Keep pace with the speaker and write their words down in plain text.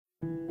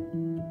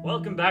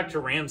Welcome back to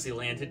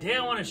RamZland. Today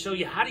I want to show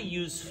you how to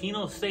use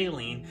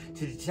phenolphthalein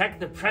to detect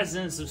the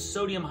presence of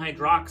sodium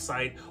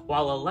hydroxide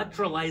while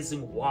electrolyzing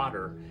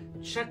water.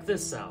 Check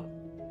this out.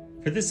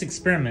 For this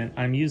experiment,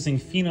 I'm using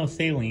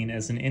phenolphthalein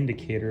as an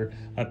indicator,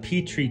 a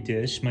petri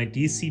dish, my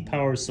DC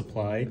power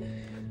supply,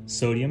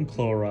 sodium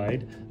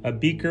chloride, a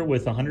beaker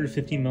with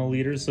 150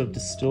 milliliters of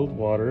distilled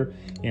water,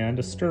 and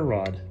a stir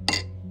rod.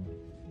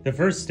 The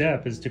first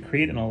step is to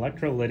create an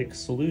electrolytic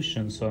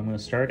solution, so I'm going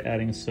to start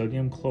adding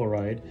sodium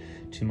chloride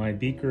to my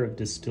beaker of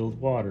distilled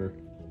water.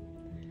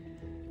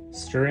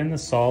 Stir in the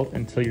salt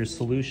until your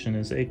solution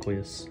is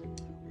aqueous.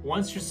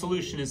 Once your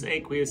solution is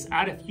aqueous,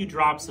 add a few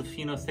drops of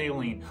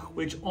phenolphthalein,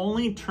 which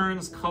only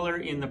turns color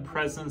in the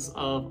presence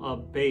of a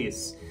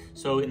base.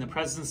 So in the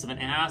presence of an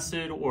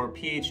acid or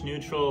pH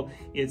neutral,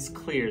 it's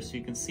clear. So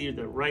you can see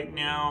that right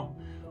now,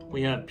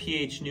 we have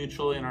pH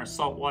neutral in our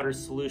saltwater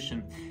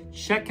solution.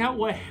 Check out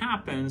what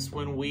happens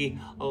when we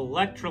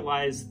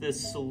electrolyze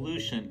this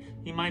solution.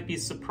 You might be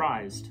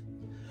surprised.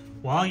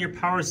 While your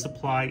power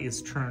supply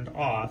is turned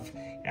off,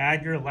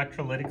 add your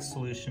electrolytic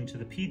solution to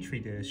the petri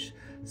dish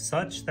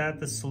such that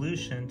the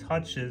solution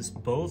touches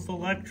both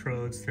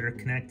electrodes that are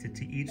connected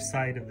to each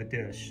side of the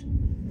dish.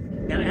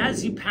 Now,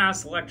 as you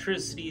pass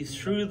electricity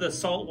through the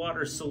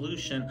saltwater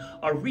solution,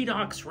 a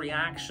redox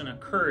reaction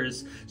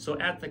occurs. So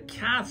at the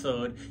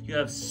cathode, you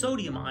have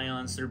sodium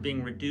ions that are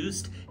being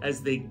reduced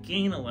as they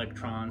gain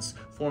electrons,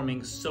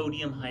 forming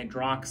sodium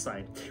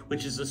hydroxide,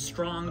 which is a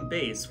strong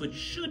base, which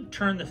should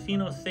turn the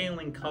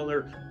phenolphthalein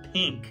color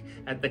pink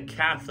at the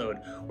cathode,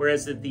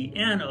 whereas at the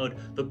anode,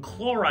 the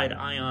chloride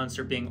ions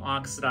are being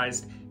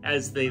oxidized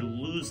as they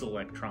lose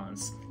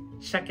electrons.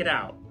 Check it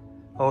out.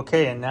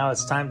 Okay, and now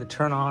it's time to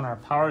turn on our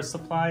power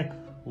supply.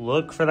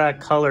 Look for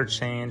that color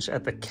change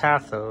at the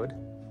cathode.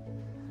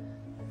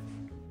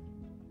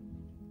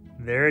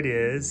 There it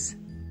is.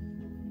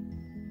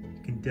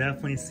 You can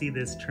definitely see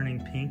this turning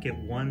pink at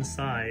one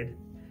side.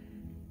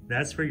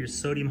 That's where your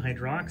sodium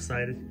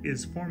hydroxide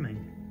is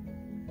forming.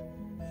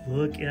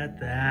 Look at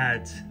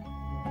that.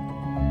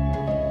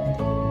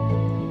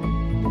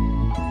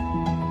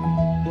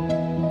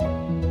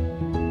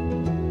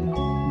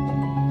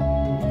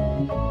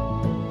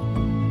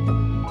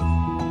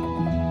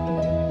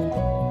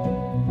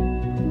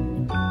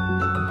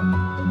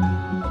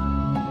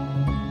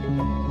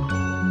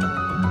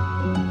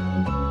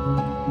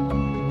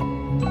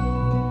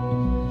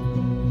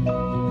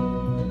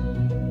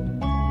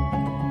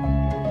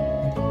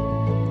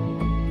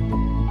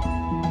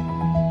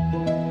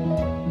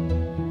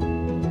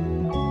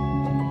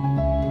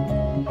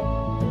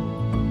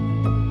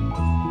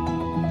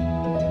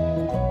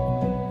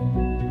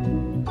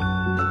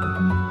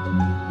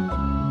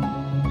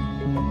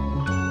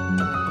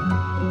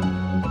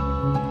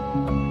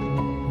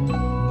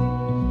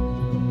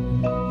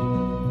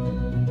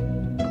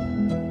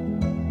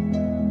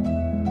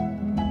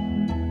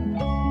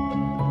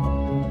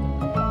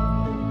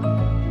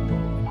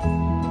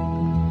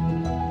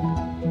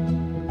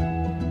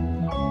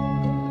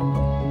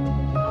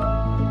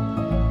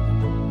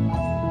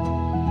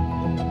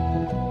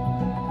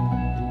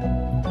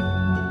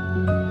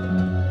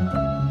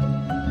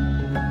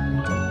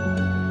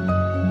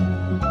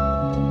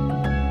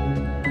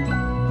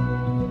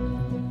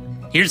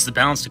 Here's the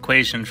balanced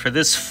equation for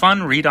this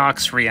fun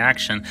redox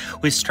reaction.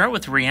 We start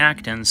with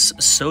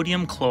reactants,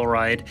 sodium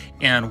chloride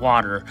and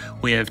water.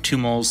 We have 2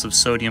 moles of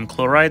sodium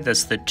chloride,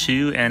 that's the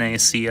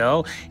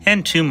 2NaCl,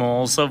 and 2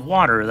 moles of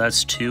water,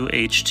 that's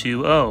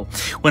 2H2O.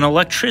 When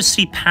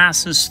electricity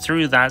passes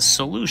through that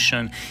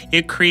solution,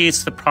 it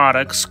creates the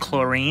products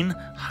chlorine,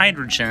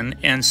 hydrogen,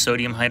 and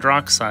sodium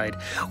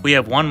hydroxide. We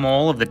have 1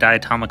 mole of the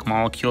diatomic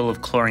molecule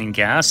of chlorine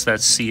gas,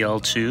 that's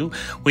Cl2.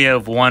 We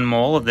have 1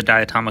 mole of the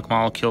diatomic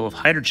molecule of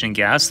hydrogen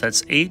gas,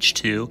 that's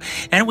H2.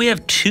 And we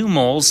have 2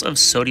 moles of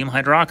sodium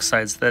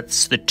hydroxides,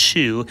 that's the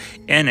 2NaOH.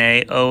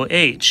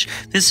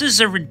 This is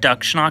a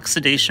reduction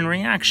oxidation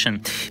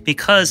reaction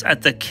because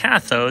at the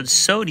cathode,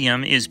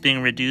 sodium is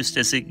being reduced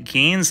as it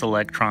gains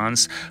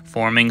electrons,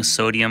 forming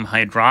sodium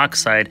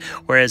hydroxide,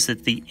 whereas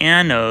at the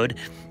anode,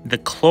 the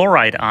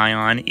chloride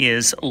ion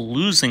is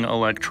losing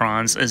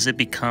electrons as it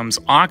becomes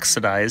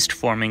oxidized,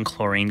 forming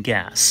chlorine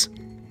gas.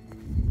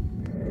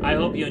 I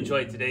hope you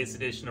enjoyed today's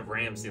edition of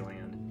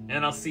RamZland,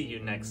 and I'll see you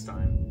next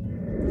time.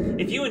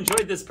 If you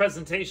enjoyed this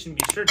presentation,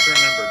 be sure to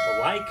remember to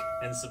like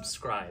and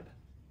subscribe.